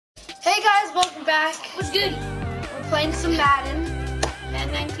Hey guys, welcome back. What's good? We're playing some Madden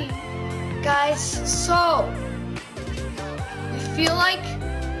 19. Guys, so we feel like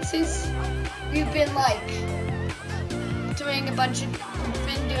since we've been doing a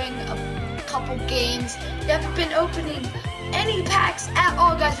couple games, we haven't been opening any packs at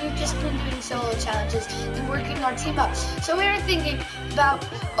all, guys. We've just been doing solo challenges and working our team up. So we were thinking about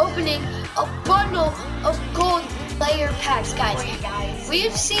opening a bundle of gold player packs, guys. We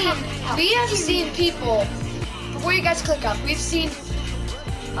have seen people. Before you guys click off, we've seen.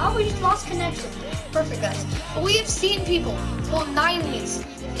 Oh, we just lost connection. Perfect, guys. But we have seen people pull 90s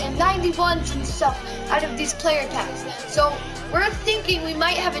and 91s and stuff out of these player packs. So we're thinking we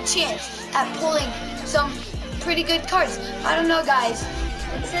might have a chance at pulling some pretty good cards. I don't know, guys.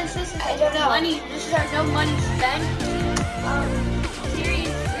 And since this is I don't know. this is our no money spent series,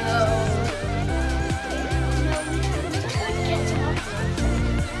 so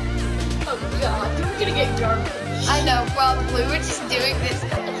oh god, we're gonna get garbage. I know, probably. We're just doing this.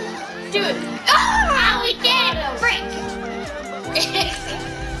 Do it. Ah, we did it! Frank!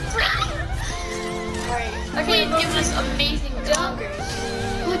 Alright. Please give us amazing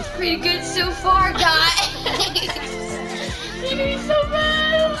dunkers. Looks pretty good so far, guys. You're doing so bad.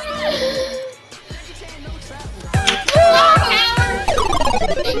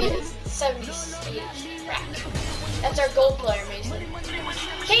 Dang it, 78. Crap. That's our gold player, Mason.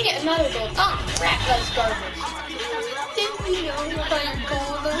 Dang it, another gold. Oh, crap, that's garbage.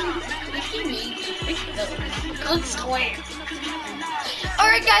 Good square.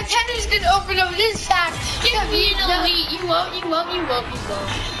 Alright, guys, Henry's gonna open up this pack. Give me an elite. You won't.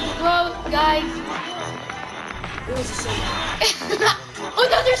 Bro, guys. It was a silver.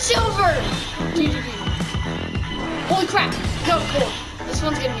 Another silver! Holy crap. No, cool. This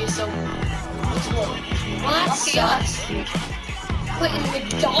one's gonna be a silver. It's cool. Well, that sucks. Clinton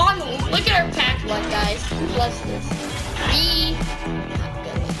McDonald. Look at our pack one, guys. Bless this. Me.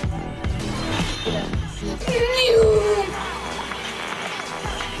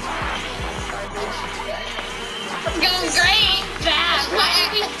 It's going great. Bad. Why did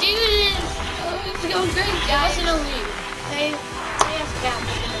we do this? It's going great, Guys, guys. in a lead. They have bad.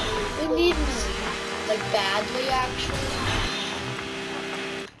 We need badly, actually.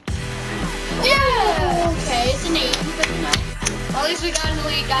 Yeah. Okay, it's an 8. But no. Well, at least we got in the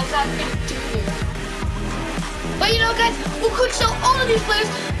lead, guys. That's pretty good. But you know, guys, we'll quick sell all of these players.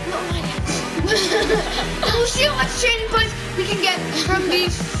 And we'll see how much training points we can get from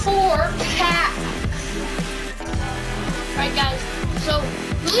these 4 packs. Alright, guys. So,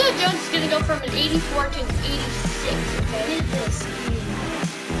 Julio Jones is going to go from an 84 to an 86. Okay? Look at this.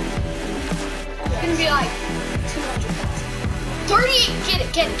 It's going to be like 200,000. 38. Get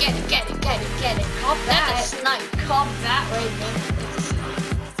it. Call that. That's a snipe. Call that right there.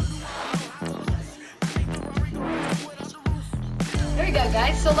 There we go,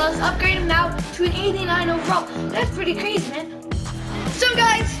 guys. So let's upgrade him now to an 89 overall. That's pretty crazy, man. So,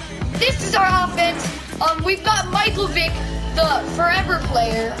 guys, this is our offense. We've got Michael Vick, the forever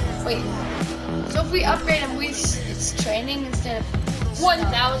player. Wait. So if we upgrade him, it's training instead of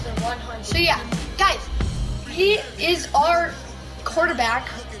 1,100. So yeah, guys, he is our quarterback.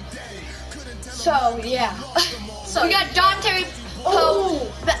 So yeah. So we got Dante Poe,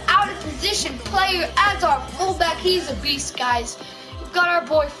 the out of position player, as our fullback. He's a beast, guys. We've got our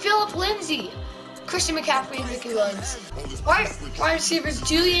boy Philip Lindsay, Christian McCaffrey, and Ricky Williams. Wide receivers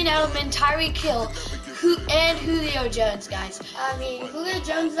Julian Edelman, Tyreek Hill, and Julio Jones, guys. I mean, Julio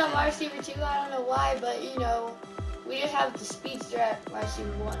Jones is on wide receiver 2. I don't know why, but you know, we just have the speedster at wide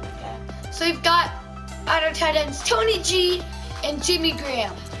receiver 1. Okay. So we've got at our tight ends Tony G and Jimmy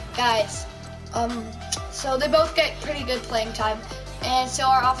Graham, guys. So they both get pretty good playing time. And so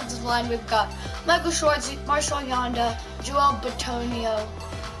our offensive line, we've got Michael Schwartz, Marshall Yonda, Joel Batonio,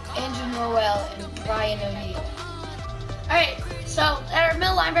 Andrew Norwell, and Brian O'Neill. Alright, so at our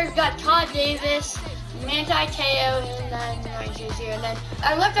middle linebacker, we've got Todd Davis, Manti Te'o, and then Rangers here. And then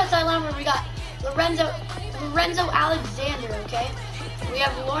our left outside linebacker, we got Lorenzo Alexander, okay? We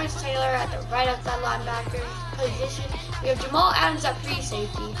have Lawrence Taylor at the right outside linebacker position. We have Jamal Adams at free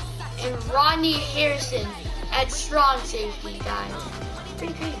safety, and Rodney Harrison at strong safety, guys. It's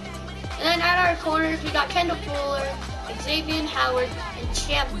pretty crazy. And then at our corners, we got Kendall Fuller, Xavier Howard, and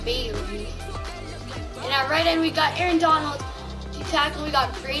Champ Bailey. And at right end, we got Aaron Donald. To tackle, we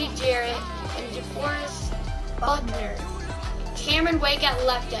got Grady Jarrett and DeForest Buckner. Cameron Wake at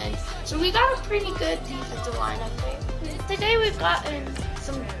left end. So we got a pretty good defensive line, okay? Today we've gotten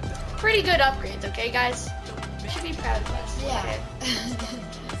some pretty good upgrades, okay, guys? We should be proud of us. Yeah.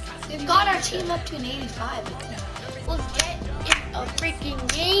 We've got our team up to an 85. Let's get in a freaking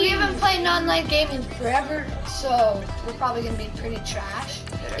game. We haven't played an online game in forever, so we're probably gonna be pretty trash.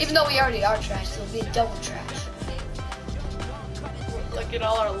 Even though we already are trash, so it'll be double trash. Look at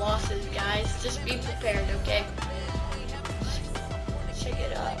all our losses, guys. Just be prepared, okay? Check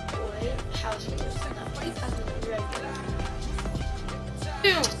it out, boy. How's it looking up?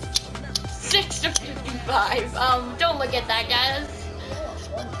 6 to 55. Don't look at that, guys.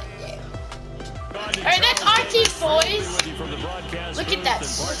 Alright, that's our team, boys. Look at that.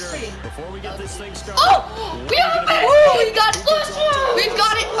 Oh! We have it! We got it! We've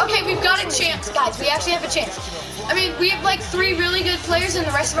got it! Okay, we've got a chance, guys. We actually have a chance. I mean, we have like 3 really good players and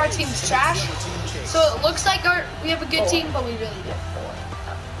the rest of our team's trash. So it looks like we have a good team, but we really do.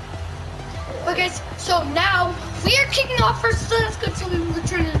 Okay, so now we are kicking off first. So that's good. So we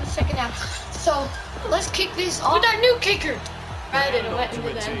return in the second half. So let's kick this off with our new kicker. Right, and it went into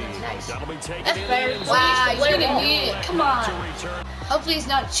the end. Nice. That's better. Wow, he's gonna need it. Come on. Hopefully he's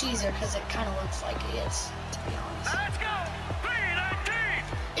not a cheeser because it kind of looks like he is, to be honest.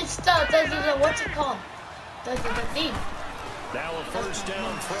 It's the what's it called? The theme. Now a first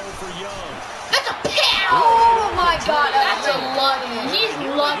down throw for Young. That's a pick! Oh my God, that's a lucky. He's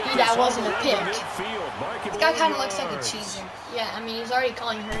lucky that wasn't a pick. This guy kind of looks like a cheeser. Yeah, I mean he's already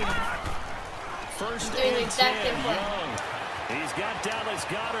calling hurting. First He's doing the exact same play. He's got Dallas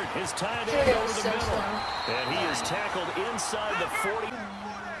Goddard, his tight end over the middle. And he is tackled inside the 40.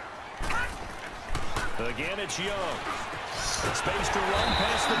 Again, it's Young. Space to run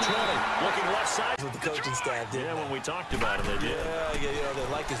past the 20. Looking left side. What the coaching staff did. Yeah, when we talked about it, they did. Yeah, you know, they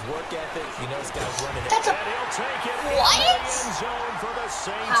like his work ethic. You know, this guy's running. That's a... And he'll take it What? in the end zone for the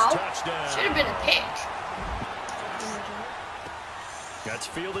Saints touchdown. Should have been a pick. That's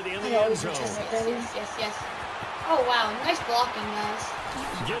fielded in the end zone. Yes. Oh, wow. Nice blocking, guys.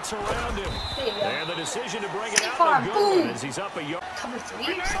 Gets around him. There you go. And the decision to bring it out Farm. a good one Boom. as he's up a yard. Cover 3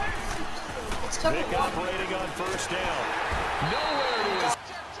 or something? It's cover Vic 1. operating on first down. Nowhere to his...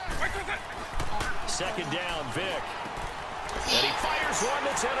 Second down, Vic. And he fires one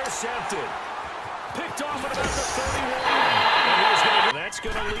that's intercepted. Picked off at about the 31. And that's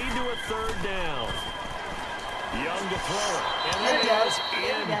going to lead to a third down. Young to throw it. And it is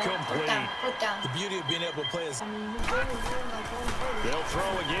incomplete. Put down. The beauty of being able to play is... They'll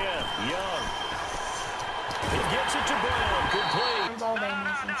throw again. Young. He gets it to Brown. Complete.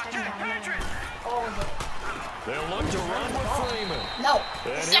 They'll look to run with Freeman. No.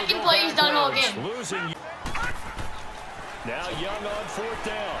 And Second play he's done all game. Losing. Now Young on fourth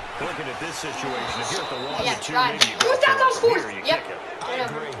down. Looking at this situation, if you're at the 1 Yeah, to 2, right. maybe you go Fourth down for on it. fourth. Here you Yep. kick it. I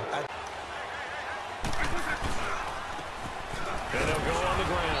agree. And they'll go on the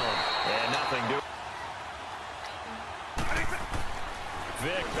ground. And nothing doing.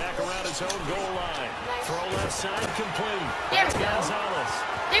 Vic back around his own goal line. Throw left side complete. There we That's go. Gonzalez.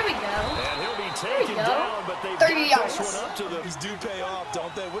 There we go. And he'll be taken go. down, but they've 30 got yards. this one up to the... These do pay off,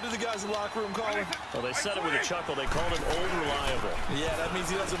 don't they? What did the guys in the locker room call him? Well, they said it with a chuckle. They called him old reliable. Yeah, that means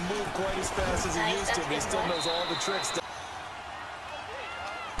he doesn't move quite as fast as he Nice, used to, that's but he good still one. knows all the tricks.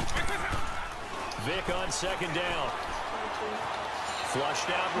 Vic on second down. Flushed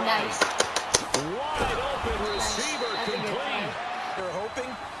out right. Nice. Wide open receiver That's a good complete. They're hoping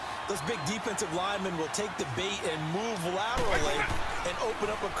those big defensive linemen will take the bait and move laterally and open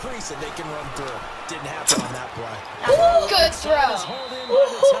up a crease that they can run through. Didn't happen on that play. Ooh, good throw. Is hauled in by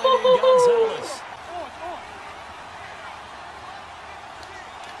the tight end Gonzalez.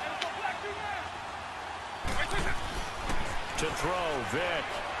 To throw, Vic.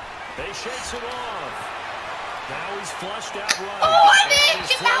 They shakes it off. Now he's flushed out right. Oh, And Vic,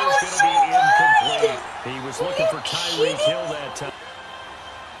 his that throw was is so going to be incomplete. good. He was looking for Tyreek Hill that time.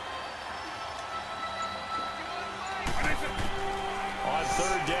 On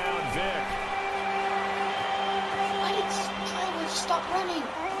third down, Vic. Why did Tyler stop running?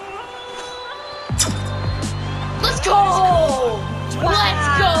 Let's go! Let's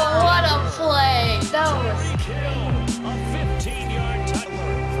go! What a play! That was... Tyreek Hill, a 15-yard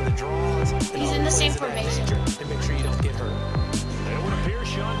touchdown. For the draws. He's in the same formation. And make sure you don't get hurt. It would appear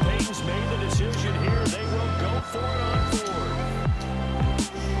Sean Payton's made the decision here. They will go for it on fourth.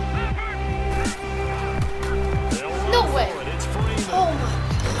 They'll run No way. for it. It's Freeman. Oh my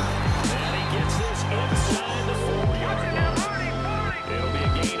God. And he gets this inside the 4-yard line. It'll be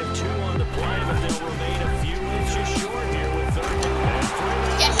a gain of 2 on the play, but they'll remain a few inches short here.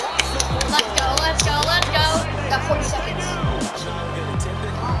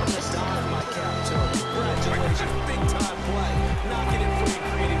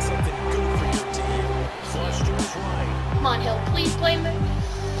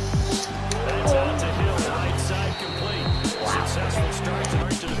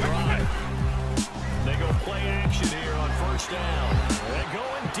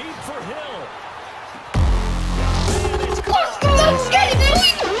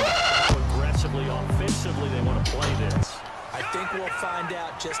 find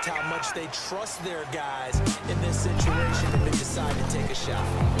out just how much they trust their guys in this situation if they decide to take a shot.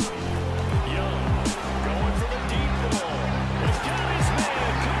 Young going for the deep ball. He's got his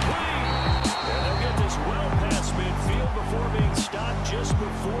man complete. And they'll get this well past midfield before being stopped just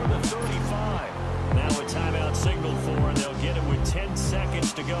before the 35. Now a timeout signaled for, and they'll get it with 10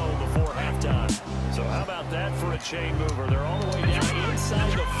 seconds to go before halftime. So how about that for a chain mover? They're all the way down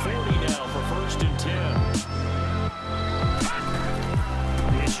inside the 40 now for 1st and 10.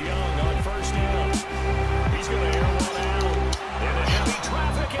 It's Young on 1st down. He's going to air one out. Into heavy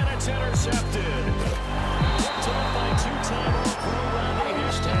traffic, and it's intercepted. Picked off by two-time All-Pro Rodney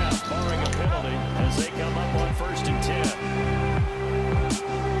Hishtaff, barring a penalty as they come up on 1st and 10.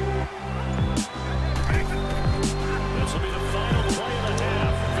 This will be the final play of the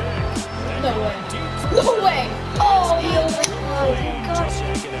half. Vic. No way. No way. Oh, he overthrew.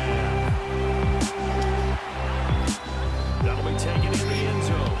 Second half. That'll be taken in the end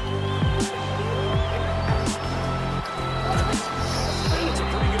zone. And it's a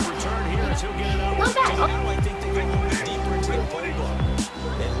pretty good return here as he'll get it out. Not bad. Now I think they go a little bit deeper into the playbook.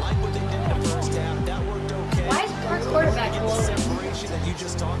 And like what they did in the first half, that worked okay. Why is our quarterback Get the rolling? separation that you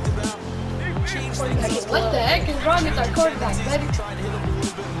just talked about. Change things up. What the heck is wrong with our quarterback, Trying bud? to hit them a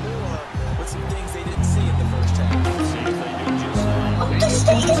little bit more with some things they didn't see in the first half. See if they do just that. Oh, the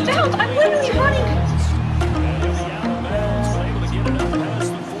stick is bound. I'm literally running. And he'll be out of bounds, but able to get it up past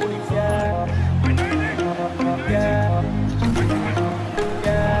the 45.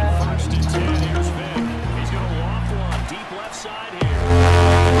 1st and 10, here's Vic. He's going to loft one deep left side here.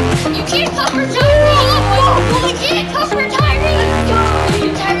 You can't cover Tyreek. You can't cover Tyreek.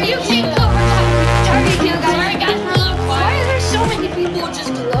 You can't cover Tyreek. You guys. Sorry, guys, for a little quiet. Why are there so many people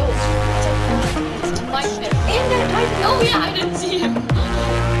just close? It's my fault. Oh yeah, I didn't see him.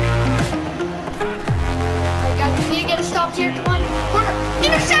 Alright, guys, we need to get a stop here. Come on. Corner.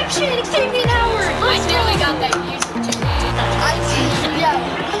 Interception. Xavier Howard. I nearly got that user too. Yeah.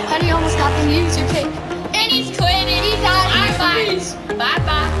 Honey almost got the user pick. And he's quitting. He's out of here. Bye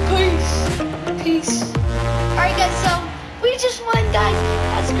bye. Peace. Alright, guys, so we just won, guys.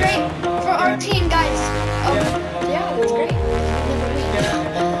 That's great for our team, guys. Yeah, that's great.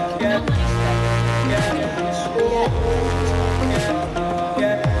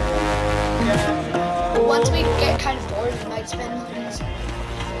 Once we get kind of bored, we might spend money.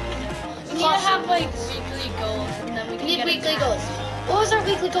 We need to have like weekly goals, and then we We can need get weekly a goals. What was our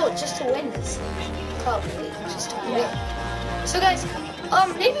weekly goal? Just to win this? Probably just to win. So, guys,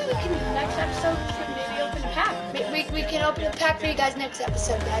 maybe we can next episode we can maybe open a pack. We can open a pack for you guys next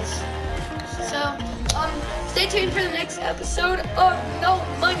episode, guys. So, stay tuned for the next episode of No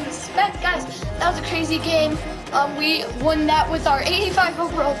Money Spent, guys. That was a crazy game. We won that with our 85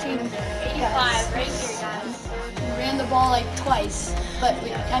 overall team. 85 right here, guys. We ran the ball like twice, but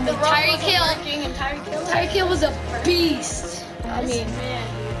Tyreek Hill was a beast. I mean,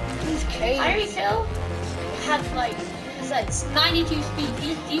 he's crazy. Tyreek Hill had like 92 speed.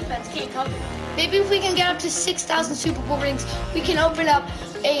 His defense can't cover. Maybe if we can get up to 6,000 Super Bowl rings, we can open up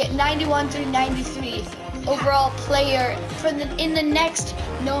a 91 through 93 overall player for in the next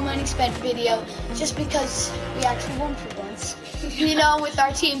No Money Spent video, just because we actually won for once. You know, with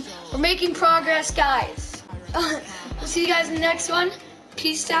our team. We're making progress, guys. We'll see you guys in the next one.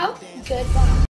 Peace out. Goodbye.